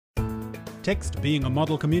Text being a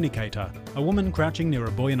model communicator. A woman crouching near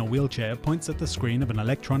a boy in a wheelchair points at the screen of an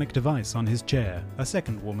electronic device on his chair. A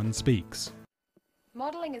second woman speaks.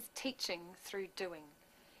 Modelling is teaching through doing.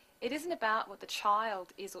 It isn't about what the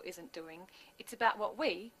child is or isn't doing, it's about what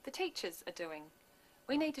we, the teachers, are doing.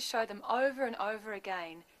 We need to show them over and over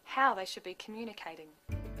again how they should be communicating.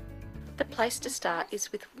 The place to start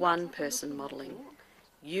is with one person modelling.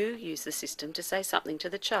 You use the system to say something to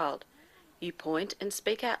the child. You point and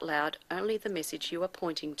speak out loud only the message you are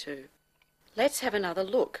pointing to. Let's have another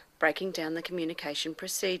look, breaking down the communication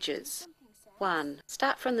procedures. 1.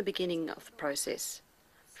 Start from the beginning of the process.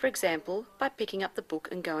 For example, by picking up the book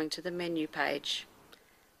and going to the menu page.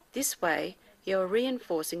 This way, you are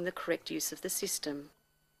reinforcing the correct use of the system.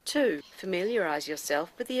 2. Familiarise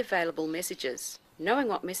yourself with the available messages. Knowing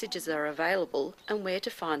what messages are available and where to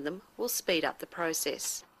find them will speed up the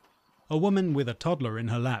process. A woman with a toddler in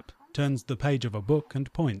her lap turns the page of a book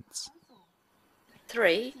and points.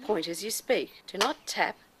 3. Point as you speak. Do not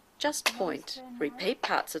tap, just point. Repeat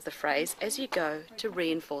parts of the phrase as you go to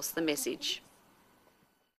reinforce the message.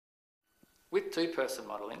 With two-person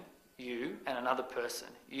modelling, you and another person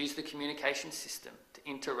use the communication system to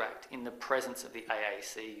interact in the presence of the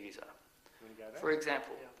AAC user. For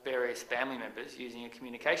example, various family members using a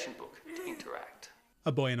communication book to interact.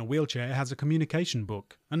 A boy in a wheelchair has a communication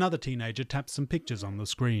book. Another teenager taps some pictures on the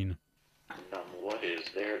screen. What is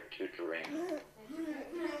there to drink?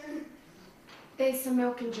 There's some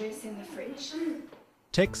milk and juice in the fridge.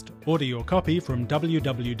 Text, order your copy from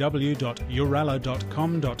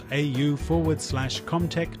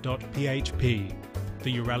www.yooralla.com.au/comtec.php.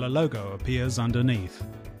 The Yooralla logo appears underneath.